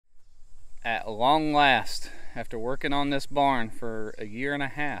At long last, after working on this barn for a year and a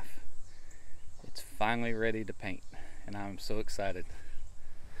half, it's finally ready to paint, and I'm so excited.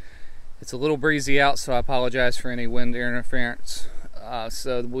 It's a little breezy out, so I apologize for any wind interference.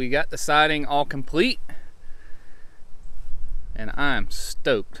 So we got the siding all complete, and I'm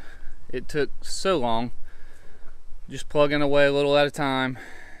stoked. It took so long, just plugging away a little at a time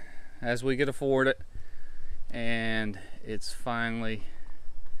as we could afford it, and it's finally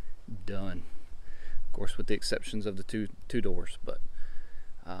done. Of course, with the exceptions of the two doors, but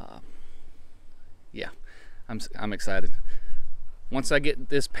yeah, I'm excited. Once I get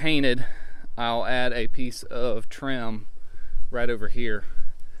this painted, I'll add a piece of trim right over here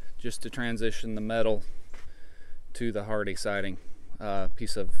just to transition the metal to the hardy siding.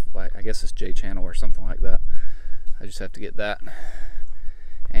 Piece of, like, I guess it's J channel or something like that. I just have to get that,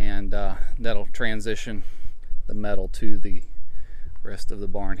 and that'll transition the metal to the rest of the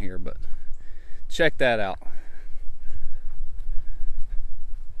barn here. But check that out.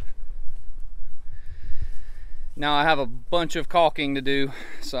 Now I have a bunch of caulking to do,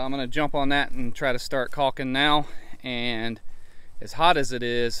 so I'm going to jump on that and try to start caulking now. And as hot as it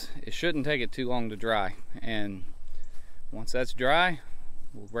is, it shouldn't take it too long to dry. And once that's dry,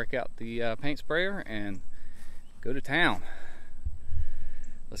 we'll break out the paint sprayer and go to town.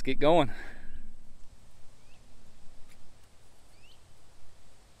 Let's get going.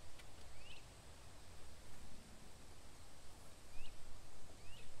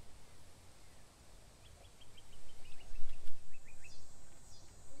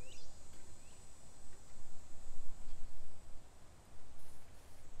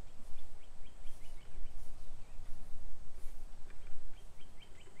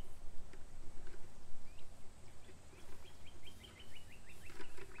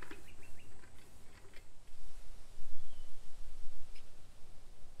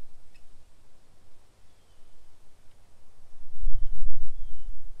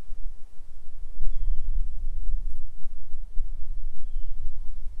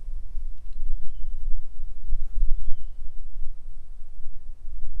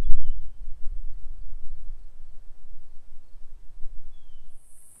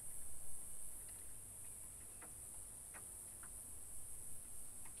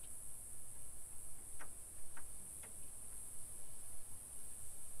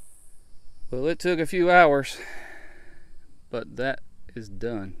 Well, it took a few hours, but that is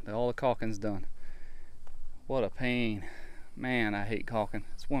done. All the caulking's done. What a pain. Man, I hate caulking.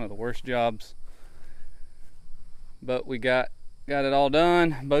 It's one of the worst jobs. But we got it all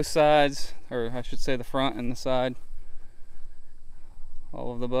done, both sides, or I should say the front and the side.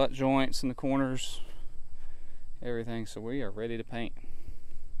 All of the butt joints and the corners, everything. So we are ready to paint.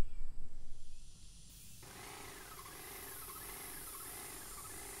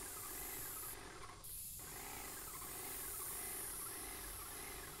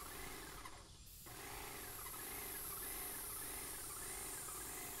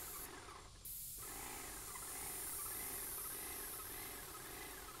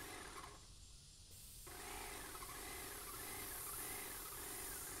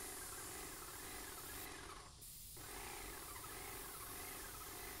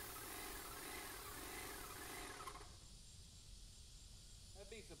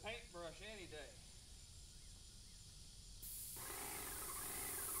 Beats a paintbrush any day.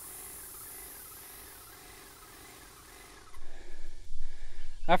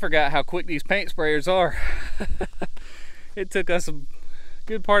 I forgot how quick these paint sprayers are. It took us a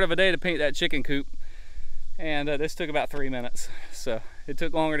good part of a day to paint that chicken coop, and this took about 3 minutes. So it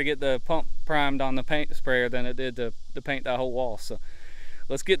took longer to get the pump primed on the paint sprayer than it did to paint that whole wall. So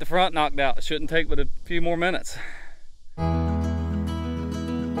let's get the front knocked out. It shouldn't take but a few more minutes.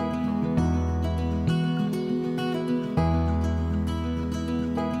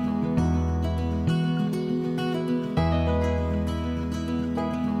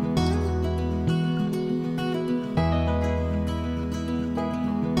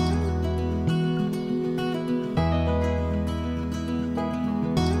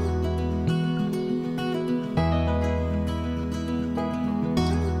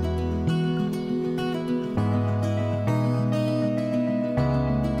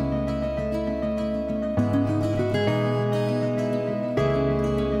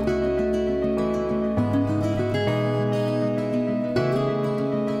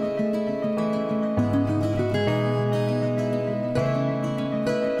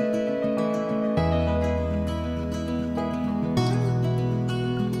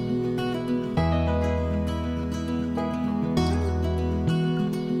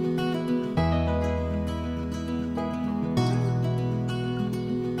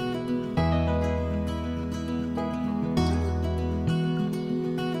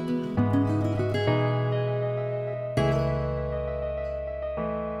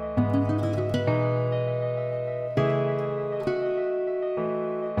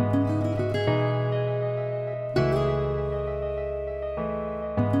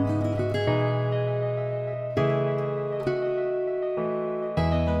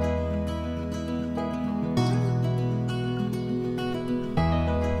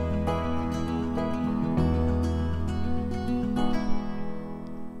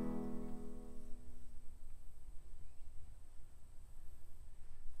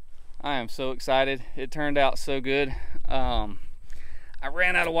 am so excited. It turned out so good. I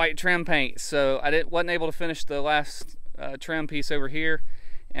ran out of white trim paint, so I wasn't able to finish the last trim piece over here,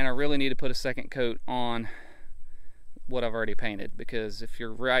 and I really need to put a second coat on what I've already painted, because if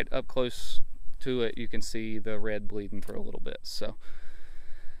you're right up close to it, you can see the red bleeding through a little bit. So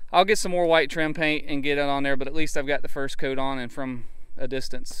I'll get some more white trim paint and get it on there, but at least I've got the first coat on, and from a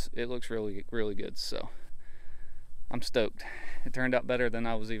distance it looks really good. So I'm stoked. It turned out better than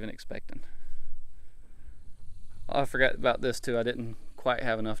I was even expecting. Oh, I forgot about this too. I didn't quite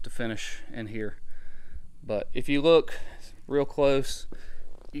have enough to finish in here, but if you look real close,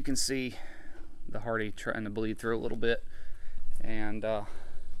 you can see the hardy trying to bleed through a little bit, and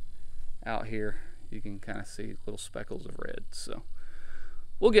out here you can kind of see little speckles of red. So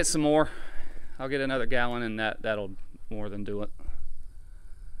we'll get some more. I'll get another gallon, and that'll more than do it.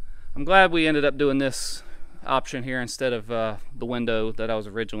 I'm glad we ended up doing this option here instead of the window that I was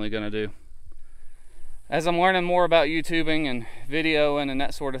originally going to do. As I'm learning more about YouTubing and videoing and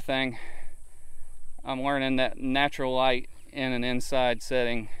that sort of thing, I'm learning that natural light in an inside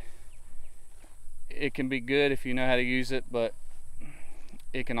setting, it can be good if you know how to use it, but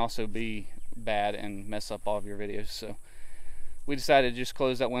it can also be bad and mess up all of your videos. So we decided to just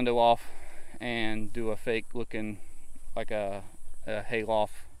close that window off and do a fake looking, like a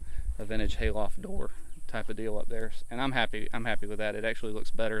hayloft, a vintage hayloft door type of deal up there, and I'm happy with that. It actually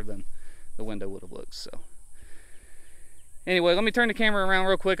looks better than the window would have looked. So anyway, let me turn the camera around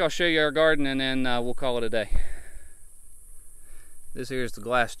real quick. I'll show you our garden, and then we'll call it a day. This here is the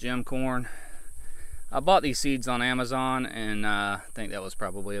glass gem corn. I bought these seeds on Amazon, and I think that was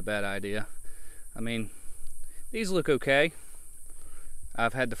probably a bad idea. I mean, these look okay.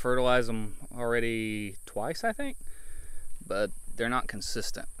 I've had to fertilize them already twice, I think, but they're not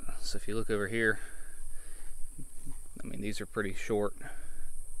consistent. So if you look over here, I mean, these are pretty short.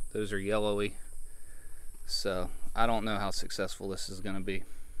 Those are yellowy. So I don't know how successful this is going to be.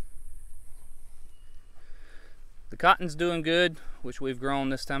 The cotton's doing good, which we've grown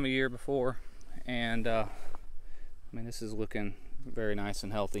this time of year before, and I mean, this is looking very nice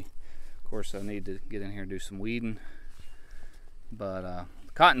and healthy. Of course, I need to get in here and do some weeding, but the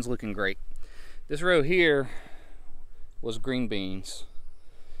cotton's looking great. This row here was green beans,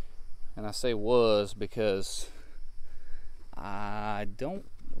 and I say was because I don't,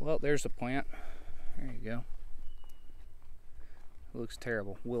 well, there's a plant. There you go. It looks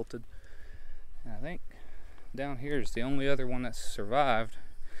terrible, wilted. And I think down here is the only other one that's survived,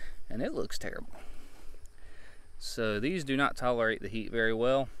 and it looks terrible. So these do not tolerate the heat very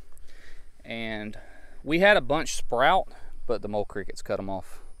well, and we had a bunch sprout, but the mole crickets cut them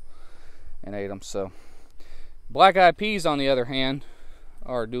off and ate them. So black-eyed peas, on the other hand,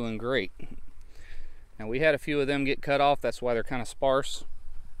 are doing great. Now, we had a few of them get cut off. That's why they're kind of sparse,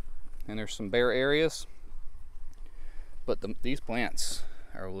 and there's some bare areas, but these plants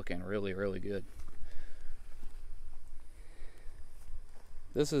are looking really good.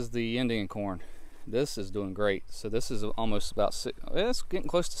 This is the Indian corn. This is doing great. So this is almost about it's getting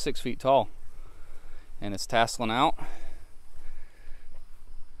close to 6 feet tall, and it's tasseling out.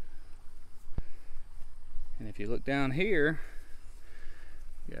 And if you look down here,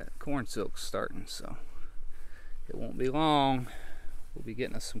 you got corn silks starting, so it won't be long. We'll be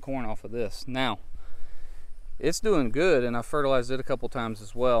getting us some corn off of this. Now, it's doing good, and I fertilized it a couple times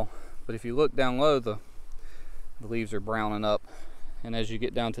as well. But if you look down low, the leaves are browning up, and as you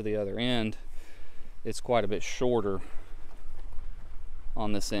get down to the other end, it's quite a bit shorter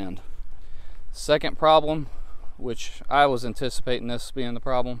on this end. Second problem, which I was anticipating this being the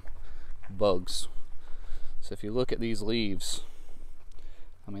problem, bugs. So if you look at these leaves,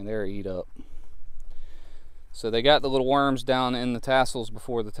 I mean, they're eat up. So they got the little worms down in the tassels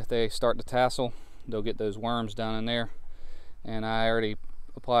before they start to tassel. They'll get those worms down in there, and I already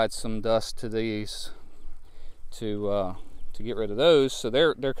applied some dust to these to get rid of those. So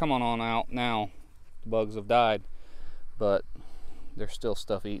they're coming on out now. The bugs have died, but there's still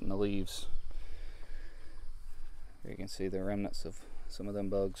stuff eating the leaves. There you can see the remnants of some of them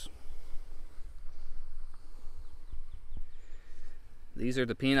bugs. These are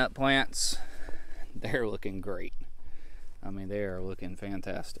the peanut plants. They're looking great. I mean, they are looking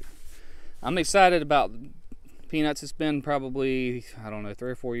fantastic. I'm excited about peanuts. It's been probably, I don't know,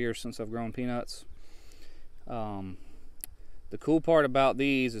 3 or 4 years since I've grown peanuts. The cool part about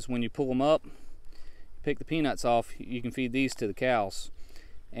these is when you pull them up, pick the peanuts off, you can feed these to the cows.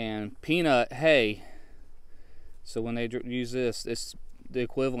 And peanut hay, so when they use this, it's the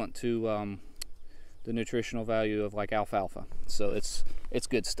equivalent to the nutritional value of like alfalfa. So it's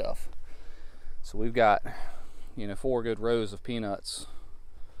good stuff. So we've got, you know, 4 good rows of peanuts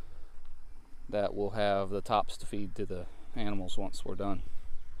that we'll have the tops to feed to the animals once we're done.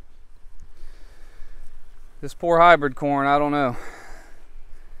 This poor hybrid corn, I don't know.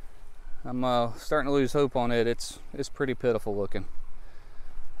 I'm starting to lose hope on it. It's pretty pitiful looking.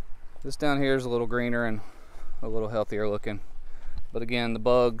 This down here is a little greener and a little healthier looking. But again, the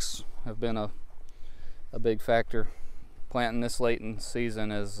bugs have been a big factor. Planting this late in the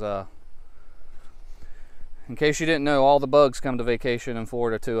season is, in case you didn't know, all the bugs come to vacation in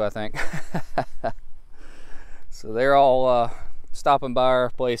Florida too, I think. So they're all stopping by our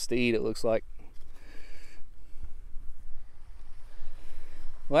place to eat, it looks like.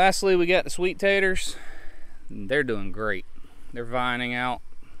 Lastly, we got the sweet taters. They're doing great. They're vining out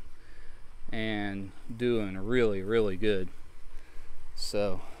and doing really, really good.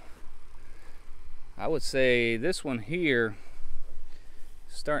 So I would say this one here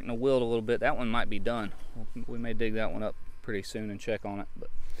is starting to wilt a little bit. That one might be done. We may dig that one up pretty soon and check on it. But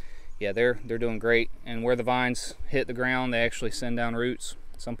yeah, they're doing great. And where the vines hit the ground, they actually send down roots.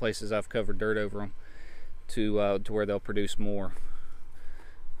 Some places I've covered dirt over them to where they'll produce more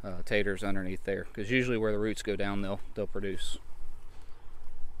taters underneath there, because usually where the roots go down they'll produce.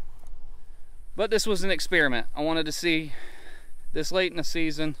 But this was an experiment. I wanted to see this late in the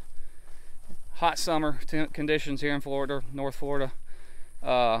season, hot summer conditions here in Florida, North Florida,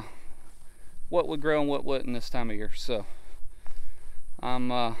 what would grow and what wouldn't this time of year. So I'm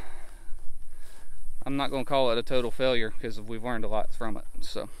not going to call it a total failure, because we've learned a lot from it.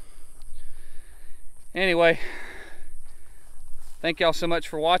 So anyway, thank y'all so much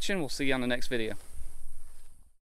for watching. We'll see you on the next video.